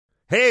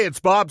Hey, it's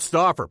Bob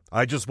Stauffer.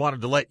 I just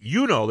wanted to let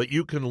you know that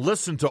you can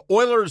listen to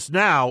Oilers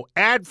Now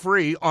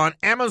ad-free on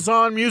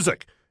Amazon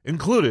Music,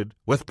 included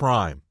with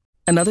Prime.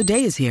 Another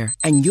day is here,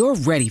 and you're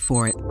ready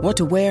for it. What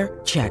to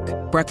wear? Check.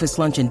 Breakfast,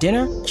 lunch, and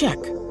dinner?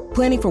 Check.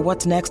 Planning for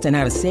what's next and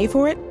how to save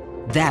for it?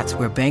 That's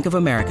where Bank of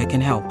America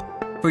can help.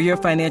 For your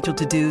financial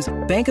to-dos,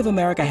 Bank of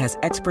America has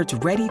experts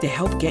ready to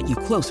help get you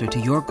closer to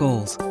your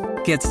goals.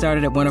 Get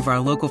started at one of our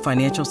local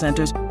financial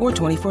centers or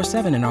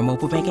 24/7 in our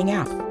mobile banking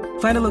app.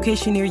 Find a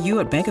location near you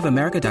at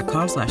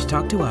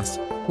bankofamerica.com/talktous.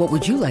 What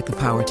would you like the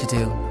power to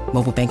do?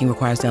 Mobile banking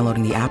requires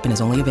downloading the app and is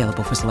only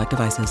available for select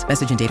devices.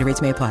 Message and data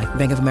rates may apply.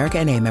 Bank of America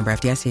N.A., member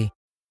FDIC.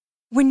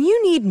 When you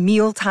need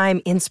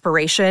mealtime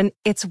inspiration,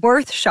 it's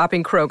worth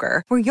shopping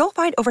Kroger, where you'll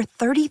find over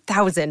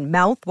 30,000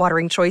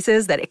 mouth-watering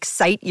choices that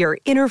excite your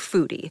inner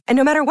foodie. And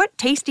no matter what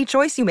tasty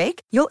choice you make,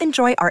 you'll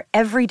enjoy our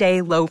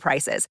everyday low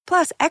prices,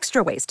 plus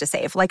extra ways to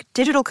save, like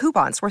digital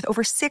coupons worth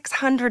over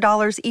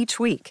 $600 each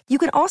week. You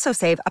can also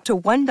save up to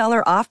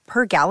 $1 off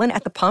per gallon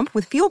at the pump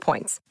with fuel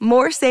points.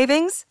 More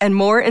savings and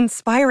more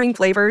inspiring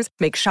flavors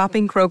make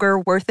shopping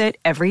Kroger worth it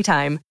every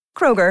time.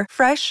 Kroger,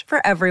 fresh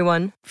for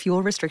everyone.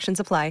 Fuel restrictions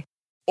apply.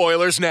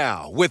 Oilers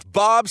Now with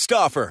Bob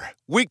Stauffer.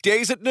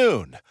 Weekdays at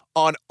noon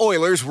on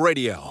Oilers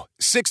Radio,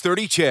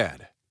 630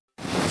 CHED.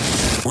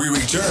 We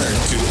return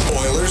to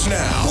Oilers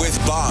Now with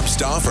Bob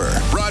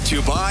Stauffer. Brought to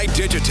you by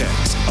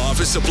Digitex.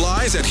 Office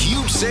supplies at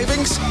huge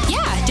savings?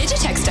 Yeah,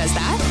 Digitex does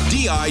that.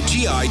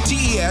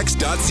 Digitex.ca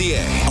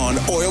on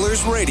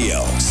Oilers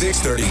Radio,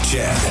 630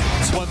 CHED.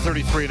 It's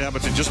 1:33 in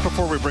Edmonton. Just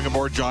before we bring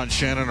aboard John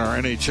Shannon, our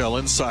NHL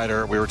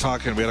insider, we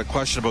had a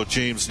question about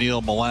James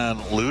Neal, Milan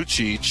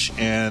Lucic,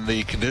 and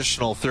the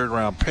conditional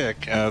third-round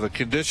pick. The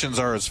conditions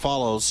are as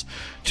follows.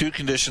 2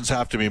 conditions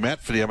have to be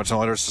met for the Edmonton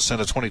Oilers to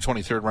send a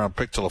 2020 third-round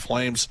pick to the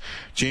Flames.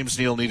 James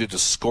Neal needed to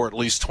score at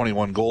least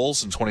 21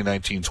 goals in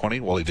 2019-20.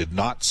 Well, he did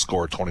not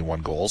score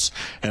 21 goals.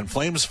 And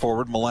Flames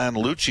forward Milan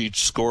Lucic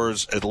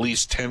scores at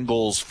least 10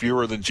 goals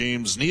fewer than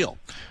James Neal.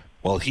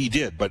 Well, he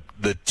did, but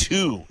the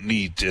 2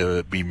 need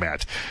to be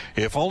met.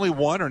 If only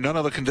one or none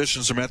of the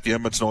conditions are met, the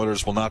Edmonton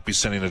Oilers will not be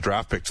sending a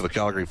draft pick to the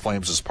Calgary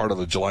Flames as part of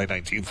the July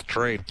 19th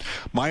trade.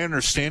 My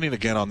understanding,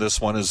 again, on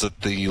this one is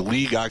that the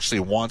league actually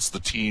wants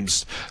the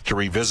teams to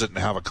revisit and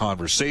have a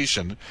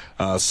conversation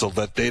so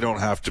that they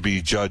don't have to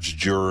be judge,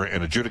 juror,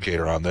 and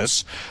adjudicator on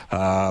this.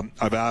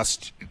 I've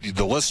asked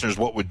the listeners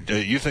what would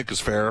you think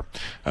is fair.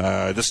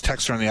 This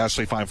texter on the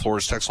Ashley Fine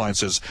Floors text line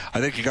says, I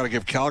think you got to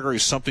give Calgary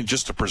something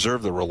just to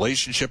preserve the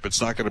relationship. It's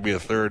not going to be a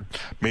third,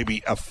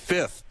 maybe a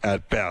fifth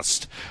at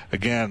best.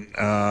 Again,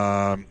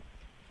 all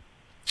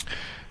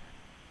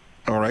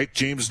right,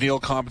 James Neal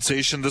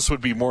compensation. This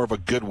would be more of a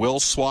goodwill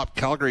swap.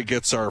 Calgary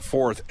gets our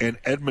 4th, and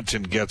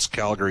Edmonton gets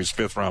Calgary's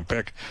 5th-round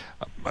pick.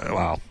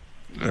 Wow.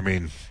 I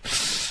mean,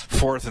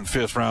 4th and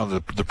 5th round,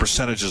 the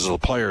percentages of the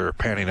player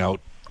panning out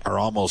are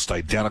almost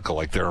identical,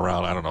 like they're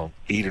around,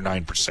 8 or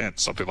 9%,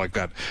 something like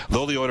that.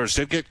 Though the Oilers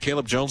did get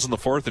Caleb Jones in the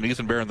 4th and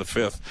Ethan Bear in the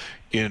 5th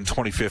in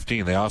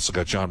 2015. They also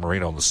got John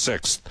Marino in the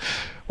 6th.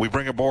 We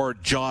bring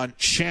aboard John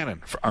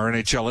Shannon, our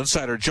NHL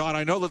insider. John,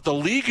 I know that the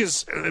league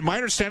is, my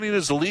understanding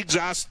is the league's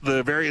asked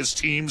the various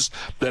teams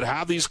that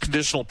have these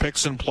conditional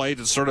picks in play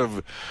to sort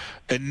of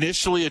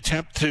initially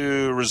attempt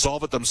to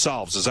resolve it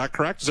themselves. Is that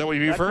correct? Is that what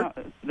you've heard?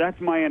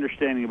 That's my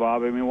understanding,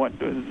 Bob. I mean, what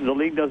the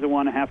league doesn't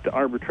want to have to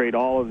arbitrate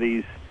all of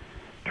these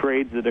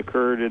trades that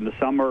occurred in the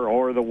summer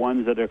or the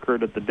ones that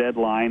occurred at the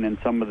deadline, and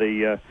some of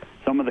the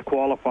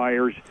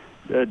qualifiers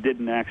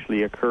didn't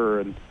actually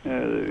occur. And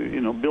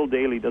Bill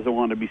Daly doesn't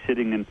want to be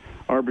sitting and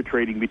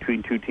arbitrating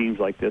between 2 teams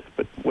like this.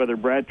 But whether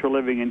Brad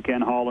Treliving and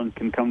Ken Holland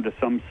can come to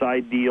some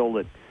side deal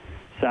that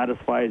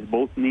satisfies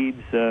both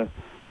needs,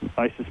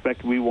 I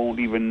suspect we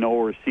won't even know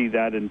or see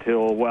that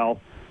until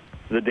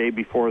the day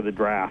before the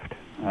draft.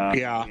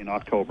 In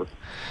October.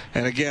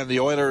 And again,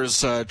 the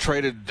Oilers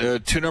traded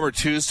 2 number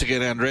 2s to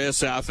get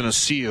Andreas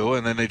Athanasiou,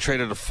 and then they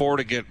traded a 4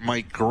 to get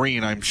Mike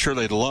Green. I'm sure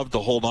they'd love to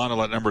hold on to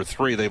that number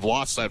 3. They've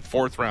lost that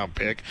 4th-round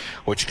pick,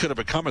 which could have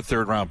become a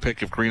 3rd-round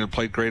pick if Green had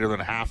played greater than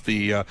half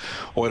the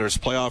Oilers'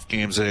 playoff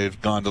games and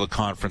they'd gone to the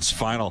conference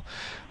final.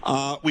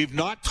 We've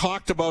not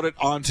talked about it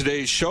on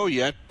today's show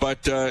yet,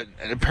 but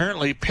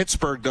apparently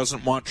Pittsburgh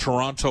doesn't want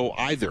Toronto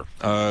either.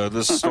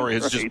 This story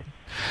is right.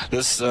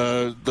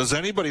 Does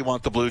anybody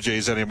want the Blue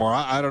Jays anymore?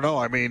 I don't know.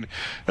 I mean,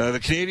 the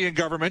Canadian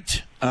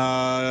government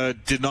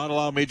did not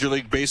allow Major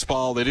League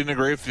Baseball. They didn't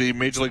agree with the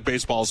Major League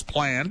Baseball's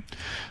plan.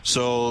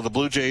 So the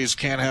Blue Jays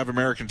can't have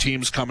American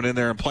teams coming in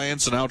there and playing.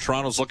 So now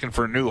Toronto's looking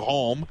for a new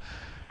home.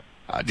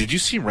 Did you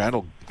see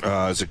Randall,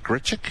 is it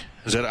Grichuk?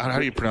 Is that, how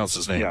do you pronounce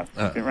his name? Yeah,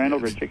 Randall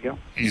Grichuk, yeah.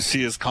 You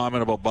see his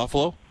comment about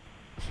Buffalo?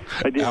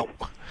 I did.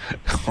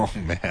 Oh,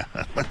 man.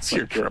 That's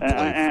your triple.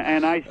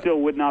 And I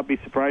still would not be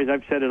surprised.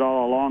 I've said it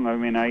all along. I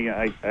mean,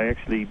 I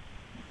actually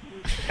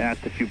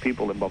asked a few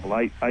people in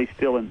Buffalo. I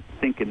still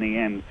think in the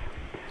end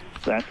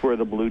that's where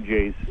the Blue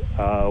Jays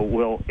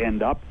will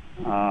end up.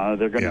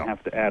 They're going to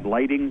have to add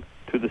lighting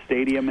to the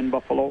stadium in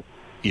Buffalo.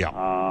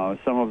 Yeah.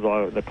 Some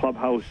of the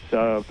clubhouse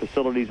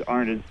facilities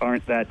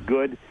aren't that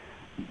good,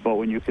 but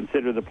when you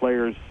consider the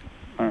players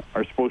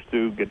are supposed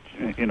to get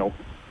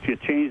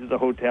changed at the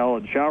hotel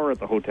and shower at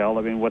the hotel.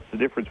 I mean, what's the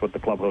difference what the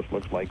clubhouse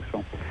looks like?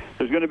 So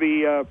there's going to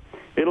be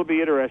it'll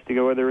be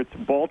interesting whether it's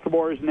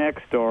Baltimore's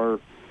next or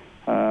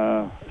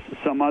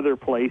some other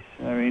place.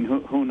 I mean,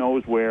 who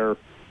knows where?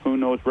 Who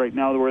knows right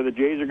now where the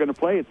Jays are going to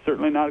play? It's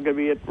certainly not going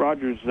to be at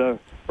Rogers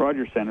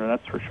Center,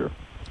 that's for sure.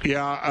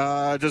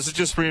 Yeah, does it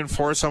just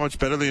reinforce how much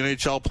better the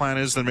NHL plan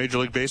is than Major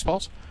League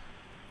Baseball's?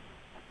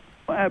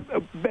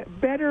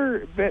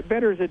 Better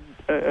is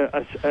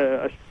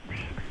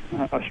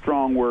a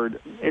strong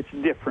word. It's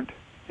different.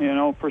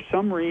 For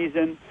some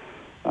reason,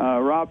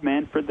 Rob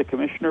Manfred, the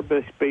commissioner of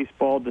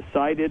baseball,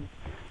 decided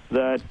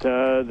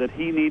that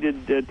he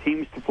needed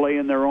teams to play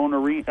in their own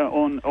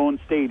own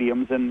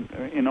stadiums, and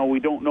we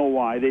don't know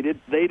why.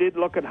 They did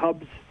look at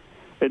hubs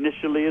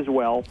initially as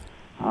well,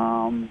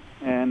 and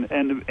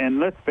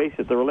let's face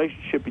it, the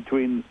relationship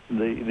between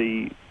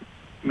the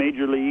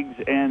major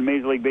leagues and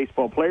Major League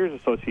Baseball Players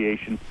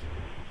Association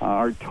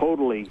are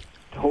totally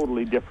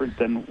different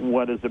than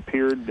what has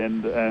appeared,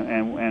 and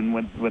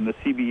when the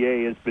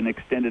CBA has been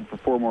extended for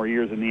 4 more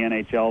years in the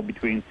NHL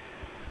between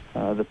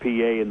the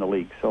PA and the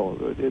league.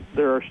 So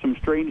there are some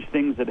strange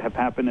things that have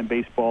happened in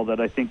baseball that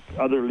I think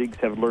other leagues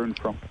have learned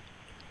from.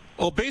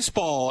 Well,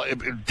 baseball,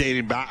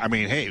 dating back,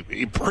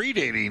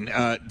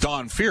 predating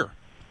Don Fear.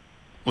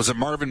 Was it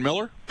Marvin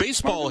Miller?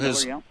 Baseball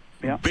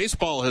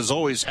Baseball has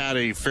always had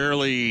a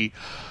fairly,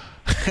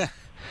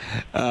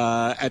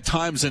 at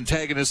times,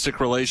 antagonistic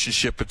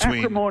relationship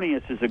between.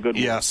 Acrimonious is a good word.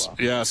 Yes.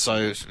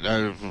 I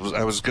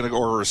was going to go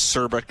over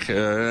acerbic.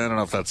 I don't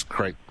know if that's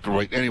correct.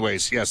 Right.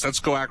 Anyways, yes, let's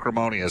go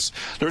acrimonious.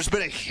 There's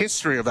been a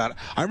history of that.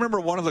 I remember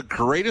one of the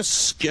greatest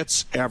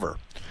skits ever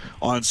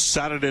on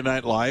Saturday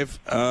Night Live.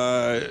 John,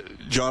 I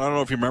don't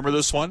know if you remember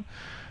this one.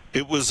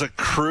 It was a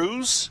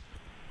cruise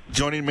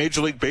joining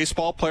Major League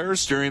Baseball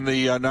players during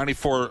the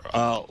 94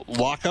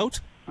 lockout.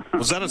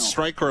 Was that a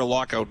strike or a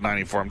lockout in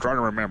 94? I'm trying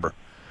to remember.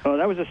 Oh,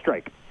 that was a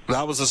strike.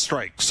 That was a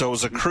strike. So it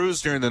was a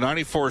cruise during the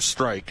 94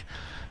 strike.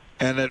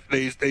 And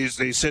they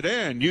said,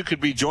 and you could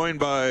be joined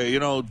by,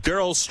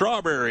 Darryl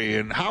Strawberry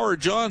and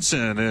Howard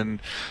Johnson. And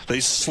they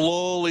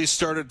slowly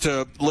started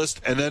to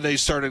list, and then they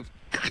started,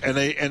 and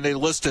they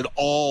listed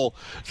all.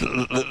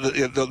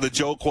 The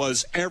joke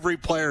was every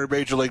player in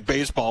Major League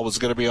Baseball was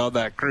going to be on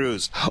that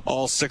cruise,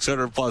 all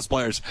 600 plus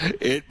players.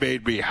 It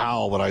made me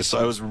howl when I saw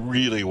it. It was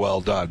really well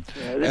done.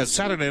 As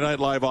Saturday Night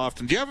Live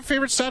often. Do you have a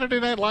favorite Saturday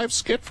Night Live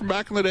skit from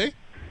back in the day?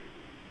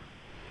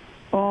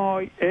 Oh,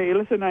 hey,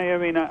 listen,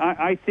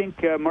 I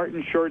think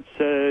Martin Short's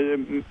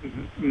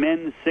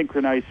men's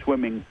synchronized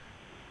swimming.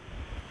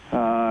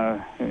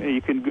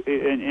 You can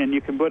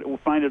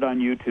find it on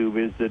YouTube.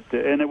 Is that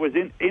and it was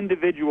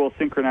individual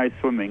synchronized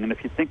swimming, and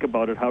if you think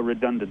about it, how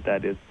redundant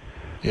that is.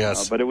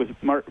 Yes. But it was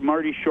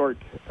Marty Short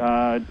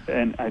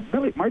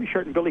Marty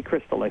Short and Billy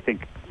Crystal, I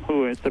think.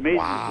 Who it's amazing.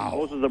 Wow.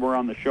 Most of them were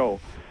on the show.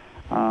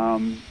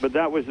 But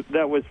that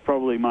was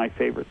probably my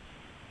favorite.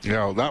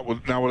 Yeah, would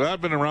that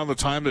have been around the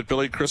time that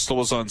Billy Crystal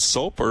was on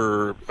Soap,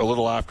 or a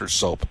little after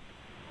Soap?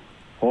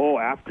 Oh,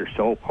 after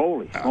Soap.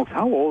 Holy smokes,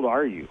 how old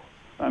are you?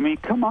 I mean,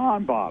 come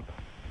on, Bob.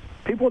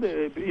 People,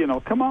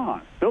 come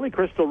on. Billy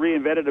Crystal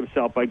reinvented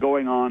himself by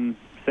going on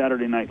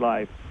Saturday Night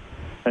Live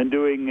and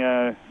doing,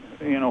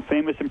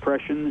 famous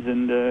impressions,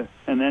 and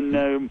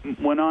then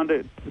went on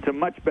to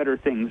much better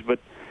things. But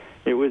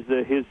it was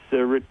his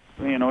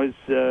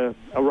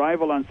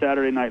arrival on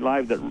Saturday Night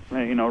Live that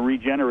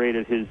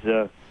regenerated his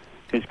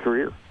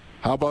career.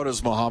 How about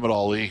his Muhammad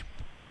Ali?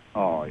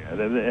 Oh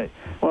yeah.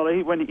 Well,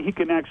 when he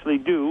can actually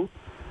do.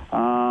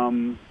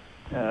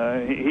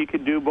 He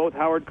could do both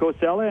Howard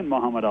Cosell and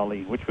Muhammad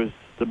Ali, which was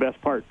the best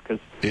part, because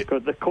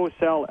the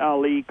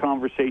Cosell-Ali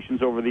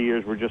conversations over the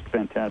years were just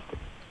fantastic.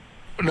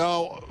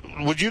 Now,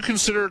 would you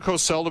consider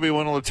Cosell to be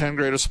one of the 10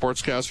 greatest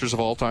sportscasters of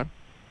all time?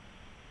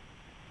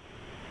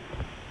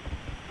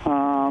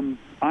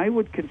 I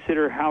would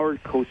consider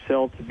Howard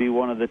Cosell to be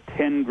one of the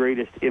 10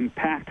 greatest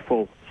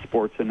impactful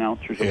sports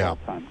announcers of all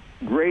time.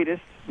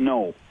 Greatest?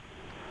 No.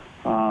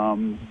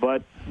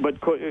 But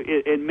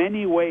in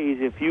many ways,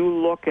 if you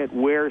look at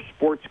where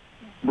sports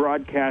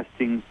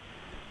broadcasting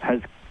has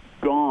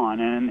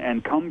gone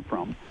and come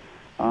from,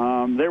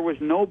 there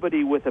was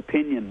nobody with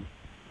opinion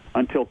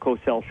until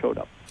Cosell showed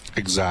up.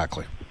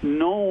 Exactly.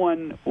 No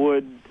one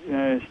would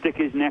stick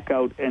his neck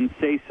out and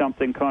say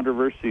something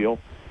controversial,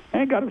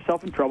 and got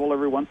himself in trouble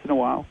every once in a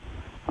while.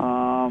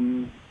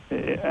 But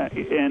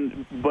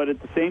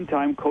at the same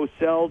time,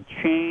 Cosell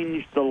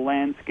changed the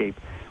landscape.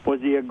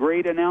 Was he a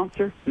great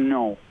announcer?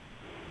 No.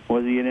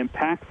 Was he an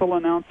impactful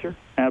announcer?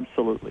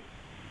 Absolutely.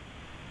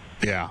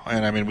 Yeah,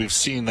 and we've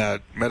seen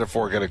that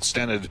metaphor get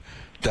extended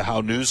to how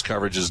news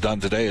coverage is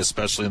done today,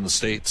 especially in the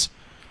States.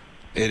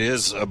 It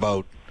is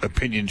about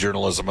opinion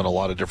journalism in a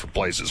lot of different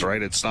places,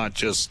 right? It's not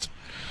just,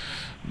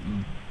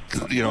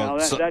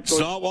 it's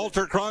not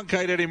Walter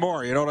Cronkite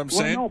anymore, you know what I'm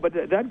saying? No, but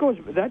that goes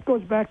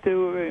back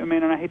to,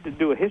 and I hate to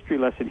do a history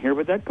lesson here,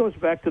 but that goes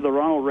back to the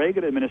Ronald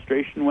Reagan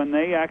administration when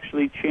they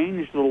actually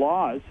changed the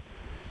laws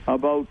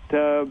about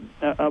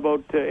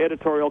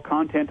editorial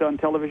content on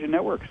television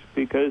networks,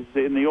 because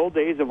in the old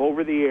days of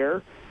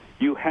over-the-air,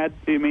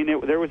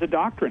 there was a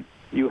doctrine.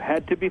 You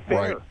had to be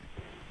fair.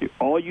 Right.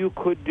 All you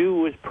could do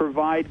was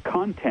provide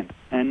content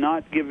and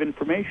not give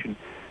information.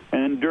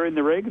 And during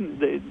the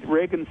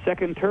Reagan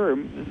second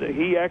term,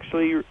 he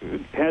actually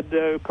had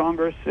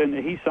Congress, and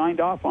he signed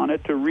off on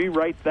it to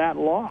rewrite that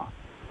law.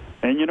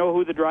 And you know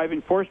who the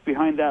driving force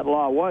behind that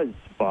law was,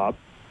 Bob?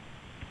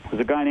 It was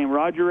a guy named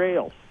Roger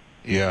Ailes.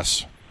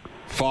 Yes.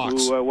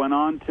 Fox. Who went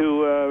on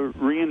to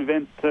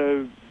reinvent,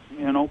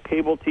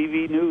 cable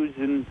TV news,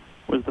 and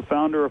was the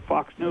founder of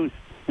Fox News,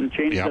 and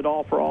changed it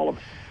all for all of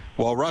us.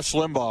 Well, Rush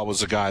Limbaugh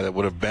was a guy that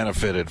would have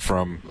benefited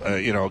from,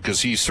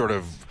 because he sort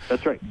of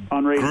That's right.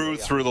 On radio, grew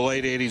through the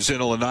late 80s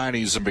into the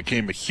 90s and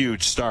became a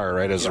huge star,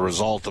 right, as a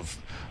result of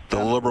the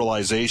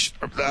liberalization.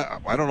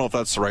 I don't know if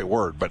that's the right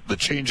word, but the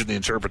change in the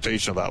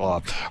interpretation of that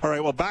law. All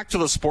right, well, back to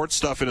the sports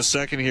stuff in a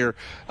second here.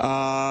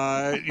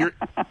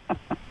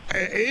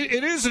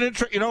 It is an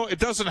it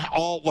doesn't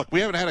all look. We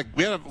haven't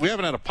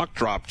had a puck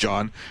drop,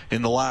 John,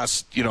 in the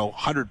last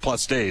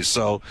 100+ days.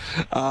 So,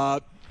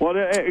 well,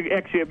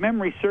 actually, if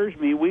memory serves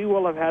me, we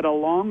will have had a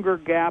longer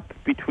gap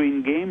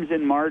between games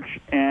in March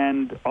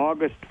and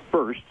August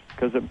 1st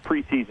because of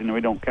preseason we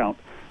don't count.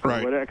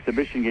 Right. But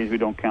exhibition games we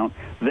don't count.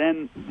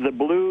 Then the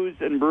Blues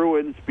and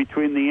Bruins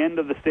between the end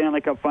of the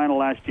Stanley Cup final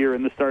last year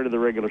and the start of the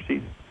regular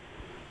season.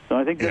 So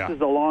I think this is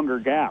a longer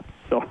gap.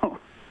 So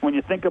when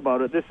you think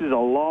about it, this is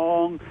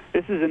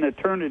an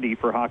eternity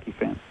for hockey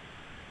fans.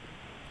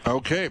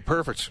 Okay,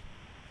 perfect.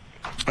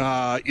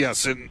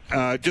 Yes, and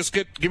just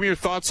give me your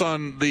thoughts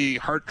on the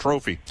Hart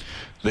Trophy.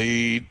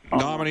 The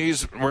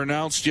nominees were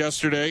announced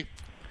yesterday.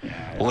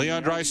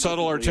 Leon Draisaitl,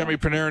 Artemi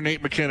Panarin,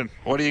 Nate McKinnon.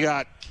 What do you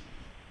got?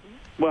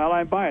 Well,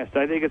 I'm biased.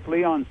 I think it's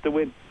Leon's to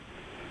win.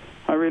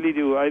 I really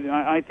do.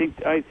 I think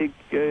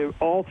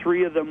all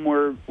three of them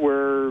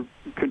were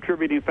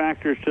contributing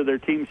factors to their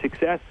team's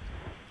success.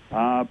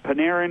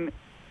 Panarin,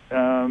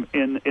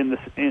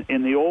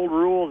 in the old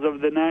rules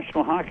of the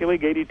National Hockey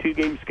League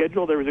 82-game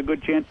schedule, there was a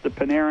good chance that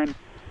Panarin,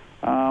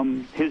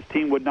 his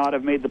team would not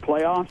have made the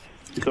playoffs.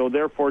 So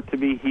therefore, to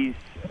me,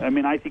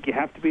 I think you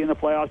have to be in the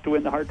playoffs to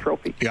win the Hart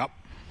Trophy. Yep.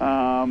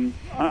 I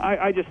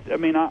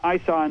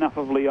saw enough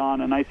of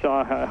Leon, and I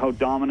saw how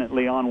dominant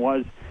Leon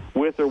was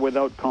with or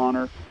without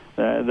Connor,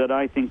 that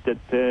I think that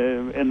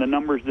and the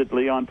numbers that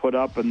Leon put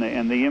up and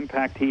the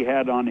impact he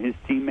had on his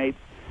teammates,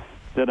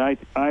 that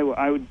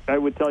I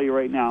would tell you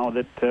right now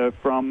that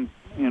from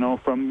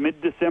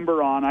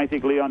mid-December on, I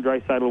think Leon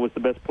Draisaitl was the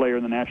best player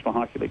in the National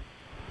Hockey League.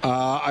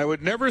 I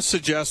would never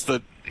suggest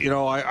that.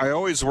 I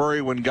always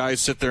worry when guys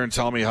sit there and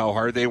tell me how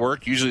hard they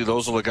work. Usually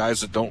those are the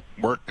guys that don't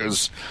work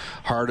as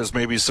hard as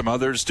maybe some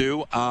others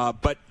do.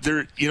 But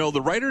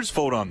the writers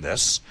vote on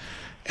this,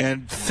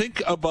 and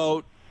think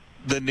about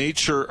the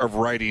nature of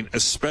writing,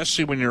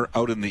 especially when you're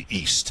out in the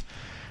East.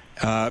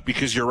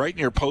 Because you're writing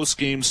your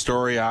post-game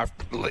story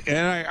after,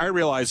 and I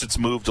realize it's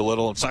moved a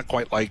little. It's not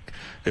quite like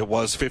it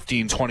was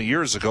 15, 20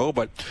 years ago,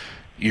 but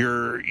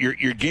your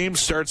game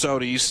starts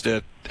out east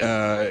at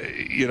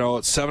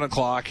at 7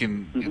 o'clock,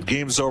 and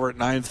game's over at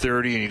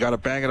 9:30, and you got to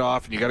bang it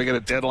off, and you got to get a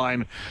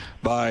deadline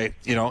by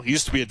it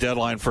used to be a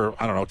deadline for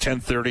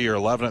 10:30 or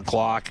 11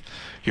 o'clock.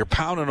 You're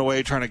pounding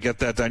away trying to get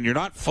that done. You're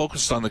not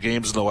focused on the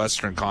games in the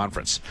Western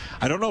Conference.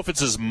 I don't know if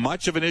it's as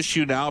much of an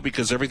issue now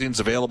because everything's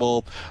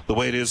available the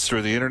way it is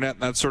through the internet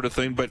and that sort of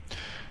thing, but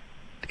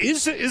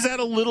is that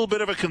a little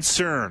bit of a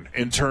concern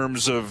in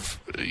terms of,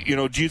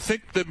 do you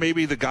think that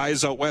maybe the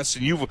guys out west,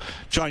 and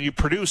John, you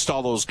produced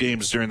all those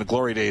games during the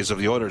glory days of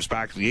the Oilers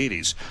back in the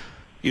 80s.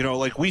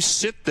 We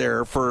sit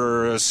there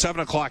for a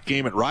 7 o'clock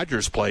game at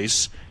Rogers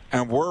Place,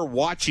 and we're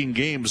watching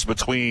games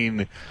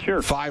between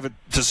 5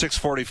 to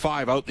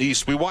 6:45 out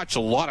east. We watch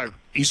a lot of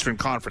Eastern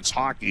Conference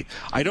hockey.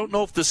 I don't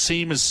know if the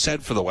same is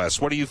said for the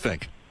West. What do you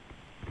think?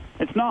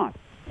 It's not.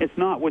 It's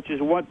not, which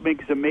is what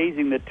makes it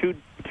amazing that two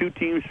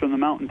teams from the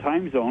Mountain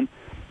Time Zone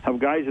have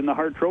guys in the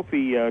Hart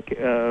Trophy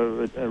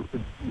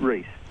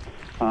race.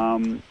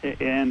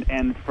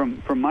 And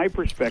from my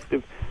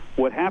perspective,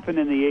 what happened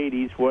in the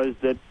 80s was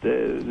that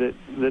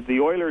the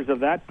Oilers of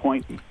that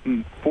point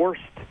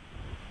forced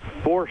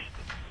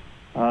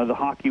the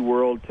hockey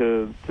world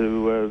to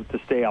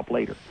stay up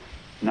later.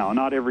 Now,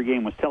 not every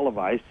game was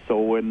televised, so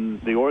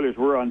when the Oilers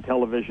were on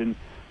television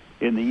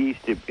in the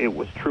East, it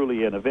was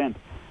truly an event.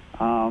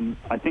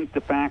 I think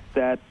the fact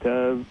that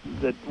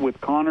with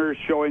Connor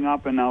showing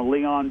up and now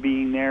Leon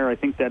being there, I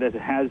think that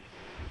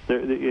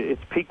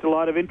it's piqued a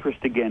lot of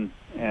interest again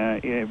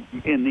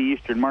in the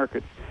Eastern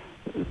markets.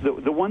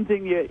 The one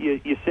thing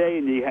you say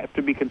and you have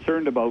to be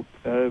concerned about,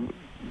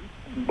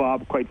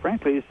 Bob, quite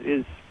frankly,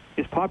 is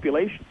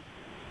population.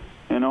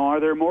 There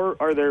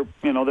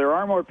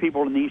are more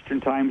people in the Eastern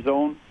Time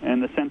Zone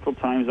and the Central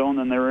Time Zone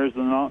than there is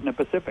in the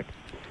Pacific,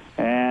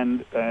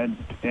 and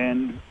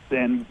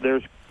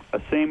there's a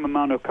same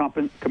amount of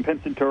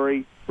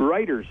compensatory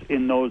writers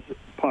in those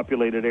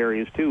populated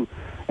areas too.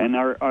 And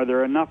are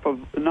there enough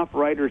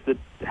writers that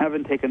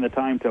haven't taken the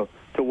time to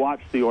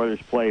watch the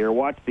Oilers play or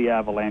watch the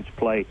Avalanche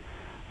play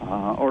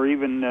or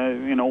even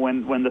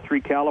when the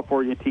three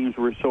California teams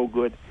were so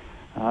good,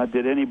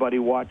 did anybody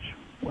watch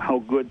how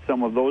good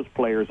some of those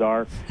players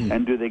are,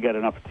 and do they get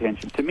enough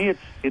attention? To me, as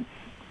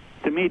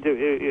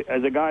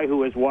a guy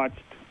who has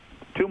watched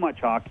too much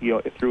hockey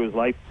through his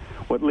life,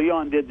 what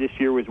Leon did this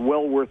year was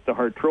well worth the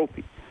Hart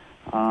Trophy.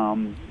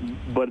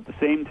 But at the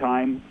same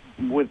time,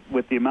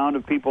 with the amount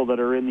of people that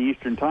are in the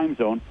Eastern Time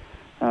Zone,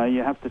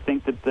 you have to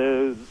think that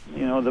the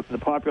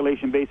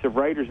population base of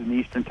writers in the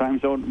Eastern Time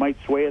Zone might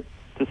sway it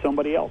to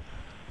somebody else.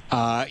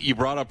 You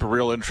brought up a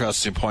real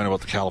interesting point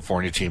about the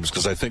California teams,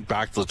 because I think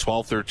back to the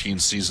 12-13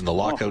 season, the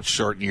lockout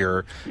shortened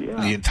year,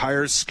 the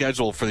entire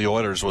schedule for the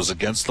Oilers was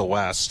against the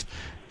West,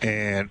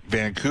 and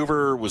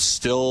Vancouver was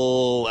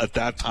still, at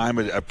that time,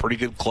 a pretty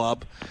good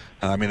club.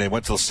 I mean, they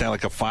went to the Stanley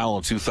Cup final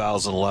in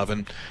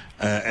 2011,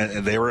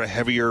 and they were a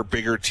heavier,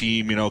 bigger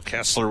team.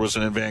 Kessler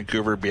wasn't in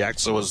Vancouver,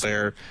 Bieksa was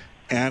there,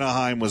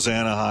 Anaheim was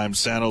Anaheim,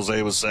 San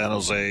Jose was San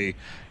Jose.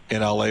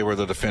 In LA were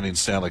the defending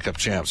Stanley Cup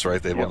champs,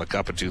 right? They'd won the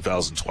Cup in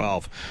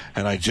 2012.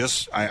 And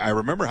I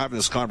remember having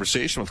this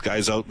conversation with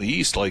guys out in the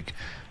East, like,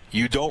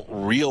 you don't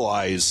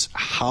realize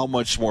how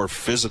much more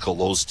physical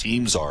those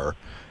teams are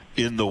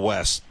in the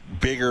West.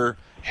 Bigger,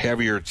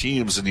 heavier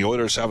teams, and the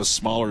Oilers have a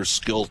smaller,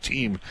 skilled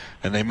team,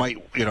 and they might,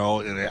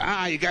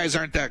 you guys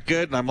aren't that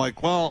good. And I'm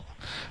like, well,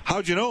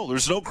 how'd you know?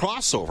 There's no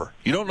crossover.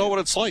 You don't know what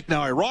it's like.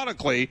 Now,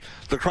 ironically,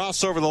 the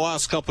crossover the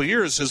last couple of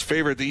years has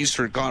favored the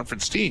Eastern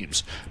Conference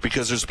teams,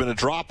 because there's been a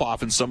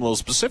drop-off in some of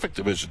those Pacific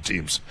Division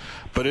teams.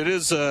 But it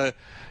is, there's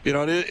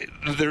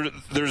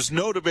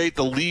no debate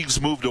the league's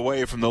moved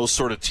away from those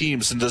sort of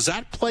teams. And does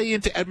that play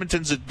into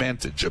Edmonton's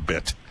advantage a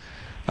bit?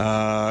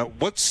 Now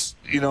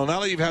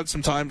that you've had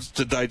some time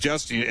to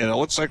digest, and it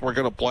looks like we're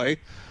going to play,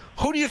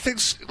 who do you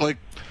think's,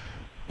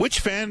 which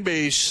fan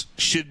base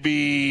should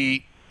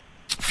be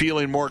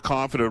feeling more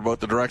confident about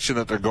the direction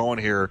that they're going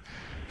here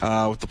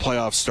with the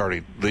playoffs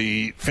starting?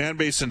 The fan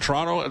base in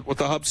Toronto with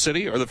the Hub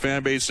City, or the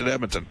fan base in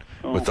Edmonton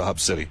with the Hub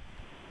City?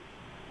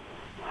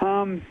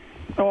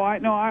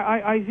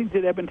 I think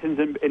that Edmonton's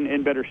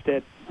in better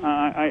stead.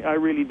 I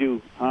really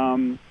do.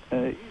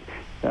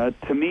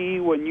 To me,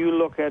 when you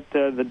look at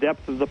the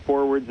depth of the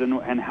forwards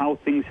and how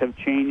things have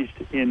changed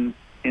in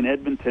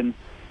Edmonton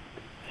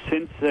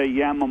since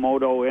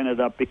Yamamoto ended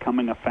up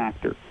becoming a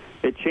factor,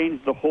 it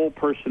changed the whole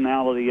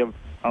personality of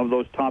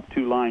those top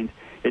two lines.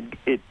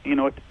 It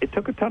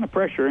took a ton of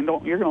pressure, and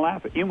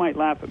you might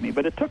laugh at me,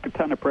 but it took a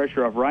ton of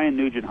pressure off Ryan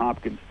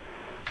Nugent-Hopkins,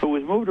 who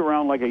was moved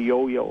around like a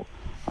yo-yo,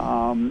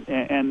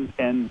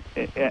 and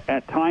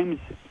at times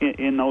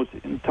in those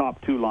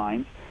top two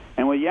lines.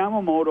 And with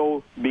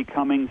Yamamoto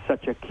becoming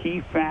such a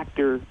key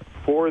factor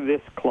for this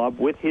club,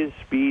 with his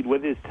speed,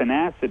 with his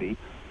tenacity,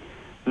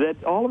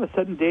 that all of a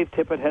sudden Dave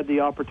Tippett had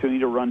the opportunity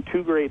to run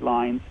two great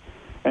lines,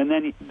 and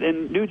then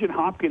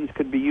Nugent-Hopkins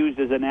could be used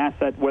as an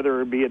asset, whether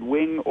it be at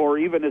wing or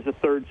even as a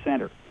third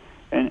center.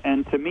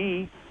 And to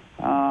me,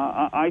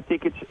 I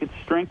think it's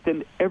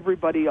strengthened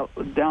everybody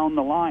down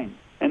the line.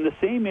 And the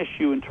same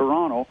issue in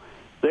Toronto,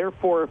 they're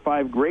 4 or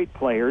 5 great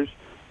players.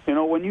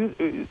 When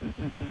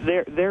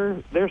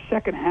their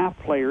second half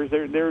players,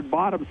 their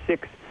bottom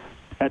 6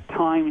 at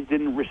times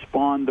didn't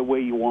respond the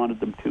way you wanted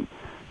them to.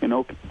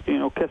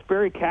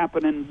 Kasperi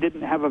Kapanen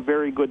didn't have a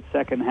very good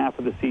second half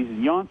of the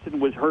season.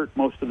 Johnsson was hurt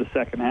most of the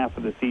second half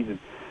of the season,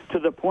 to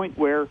the point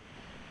where,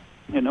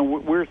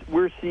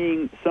 we're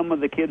seeing some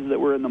of the kids that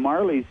were in the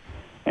Marlies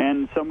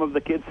and some of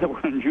the kids that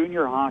were in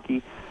junior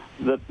hockey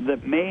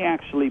that may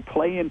actually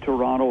play in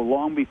Toronto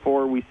long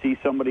before we see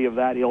somebody of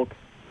that ilk.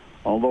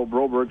 Although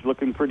Broberg's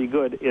looking pretty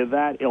good, is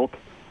that ilk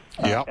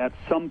at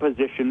some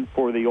position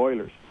for the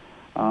Oilers.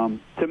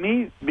 To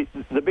me,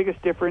 the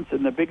biggest difference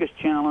and the biggest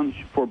challenge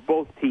for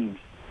both teams,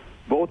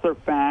 both are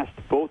fast,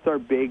 both are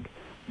big,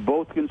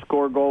 both can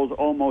score goals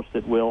almost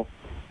at will,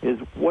 is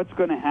what's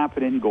going to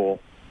happen in goal.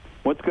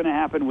 What's going to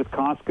happen with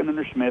Koskinen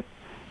or Smith,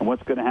 and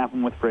what's going to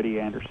happen with Freddie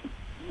Anderson.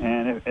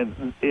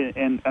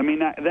 And I mean,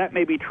 that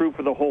may be true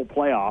for the whole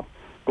playoff.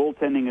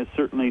 Goaltending is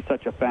certainly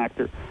such a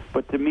factor.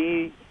 But to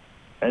me,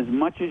 as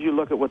much as you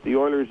look at what the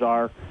Oilers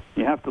are,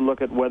 you have to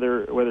look at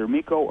whether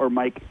Mikko or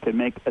Mike can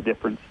make a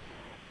difference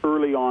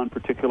early on,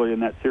 particularly in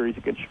that series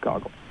against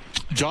Chicago.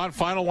 John,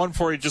 final one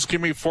for you. Just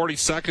give me 40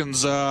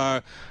 seconds.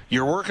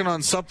 You're working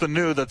on something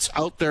new that's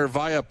out there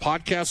via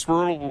Podcast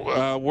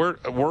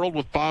World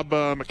with Bob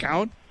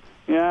McCown?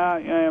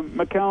 Yeah,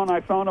 McCown,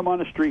 I found him on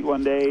the street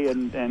one day,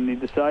 and he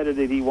decided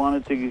that he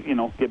wanted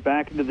to, get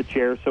back into the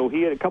chair. So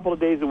he had a couple of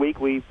days a week.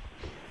 We're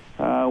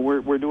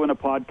doing a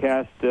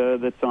podcast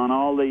that's on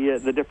all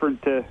the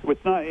different.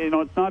 It's not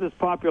it's not as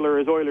popular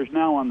as Oilers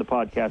Now on the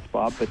podcast,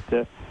 Bob,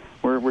 but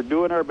we're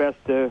doing our best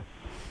to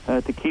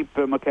keep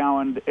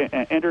McCown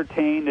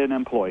entertained and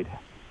employed.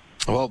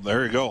 Well,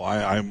 there you go.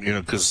 I'm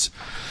because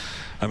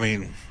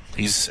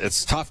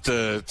it's tough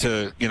to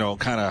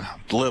kind of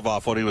live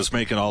off what he was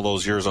making all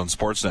those years on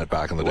Sportsnet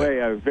back in the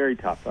day. Very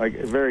tough,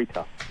 very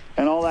tough,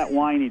 and all that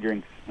wine he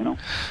drinks.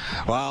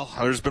 Well,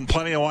 there's been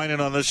plenty of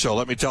whining on this show,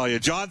 let me tell you.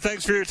 John,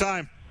 thanks for your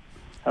time.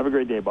 Have a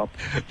great day, Bob.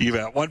 You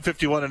bet.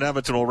 1:51 in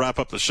Edmonton. We'll wrap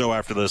up the show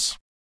after this.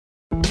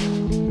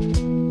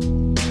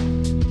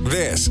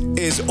 This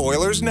is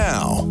Oilers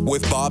Now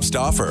with Bob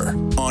Stauffer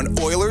on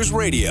Oilers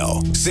Radio,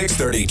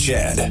 630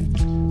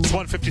 CHED. It's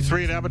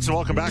 1:53 in Edmonton.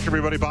 Welcome back,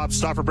 everybody. Bob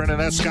Stauffer,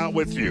 Brendan Escott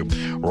with you.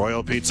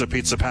 Royal Pizza,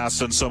 Pizza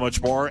Pasta, and so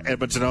much more.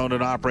 Edmonton owned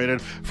and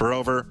operated for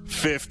over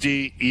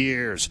 50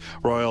 years.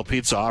 Royal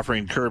Pizza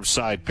offering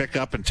curbside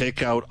pickup and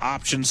takeout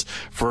options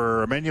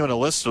for a menu and a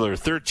list of their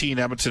 13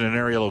 Edmonton and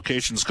area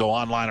locations. Go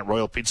online at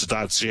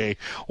royalpizza.ca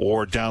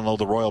or download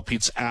the Royal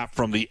Pizza app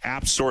from the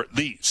App Store.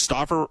 The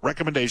Stauffer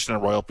recommendation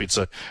at Royal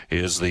Pizza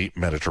is the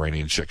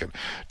Mediterranean chicken.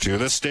 To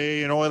this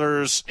day in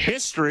Oilers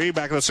history,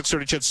 back in the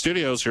 630 CHED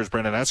studios, here's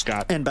Brendan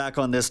Escott. And back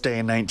on this day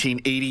in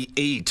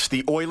 1988,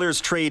 the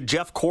Oilers trade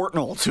Jeff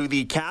Courtnall to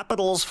the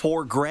Capitals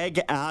for Greg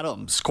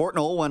Adams.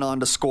 Courtnall went on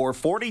to score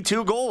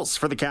 42 goals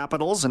for the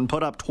Capitals and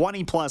put up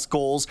 20-plus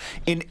goals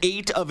in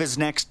 8 of his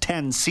next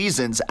 10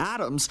 seasons.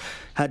 Adams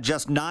had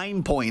just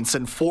 9 points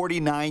in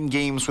 49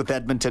 games with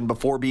Edmonton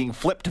before being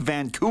flipped to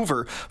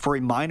Vancouver for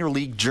a minor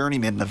league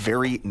journeyman the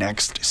very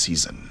next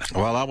season.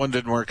 Well, that one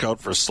didn't work out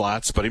for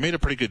Slats, but he made a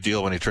pretty good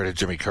deal when he traded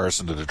Jimmy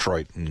Carson to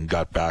Detroit and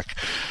got back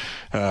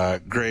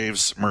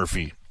Graves,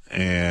 Murphy,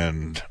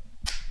 and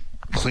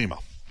Klima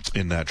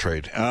in that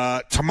trade.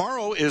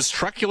 Tomorrow is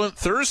Truculent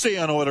Thursday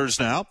on Oilers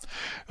Now.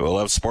 We'll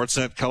have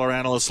Sportsnet color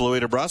analyst Louis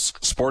DeBrusque,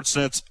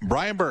 Sportsnet's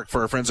Brian Burke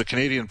for our friends at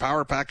Canadian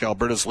Power Pack,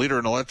 Alberta's leader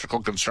in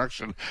electrical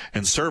construction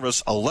and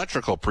service,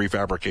 electrical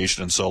prefabrication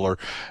and solar,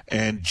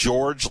 and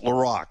George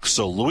Larocque.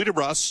 So Louis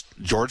DeBrusque,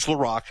 George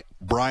Larocque,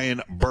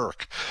 Brian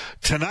Burke.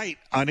 Tonight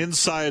on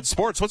Inside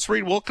Sports, what's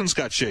Reed Wilkins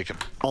got shaken?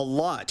 A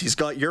lot. He's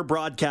got your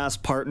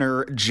broadcast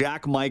partner,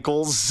 Jack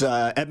Michaels,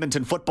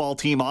 Edmonton football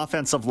team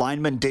offensive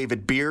lineman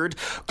David Beard,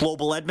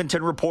 Global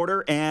Edmonton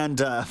reporter,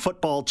 and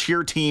football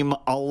cheer team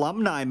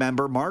alumni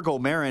member Margot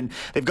Marin.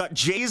 They've got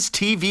Jays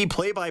TV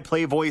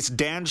play-by-play voice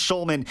Dan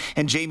Schulman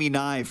and Jamie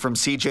Nye from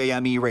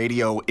CJME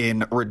Radio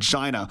in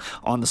Regina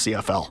on the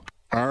CFL.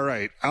 All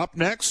right. Up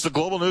next, the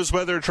Global News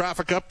Weather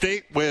Traffic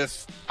Update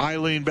with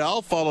Eileen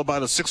Bell, followed by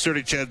the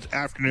 6:30 CHED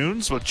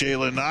Afternoons with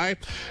Jalen Nye.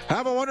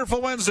 Have a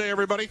wonderful Wednesday,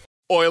 everybody.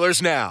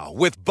 Oilers Now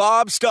with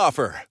Bob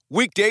Stauffer.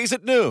 Weekdays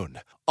at noon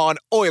on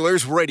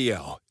Oilers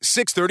Radio,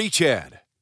 630 CHED.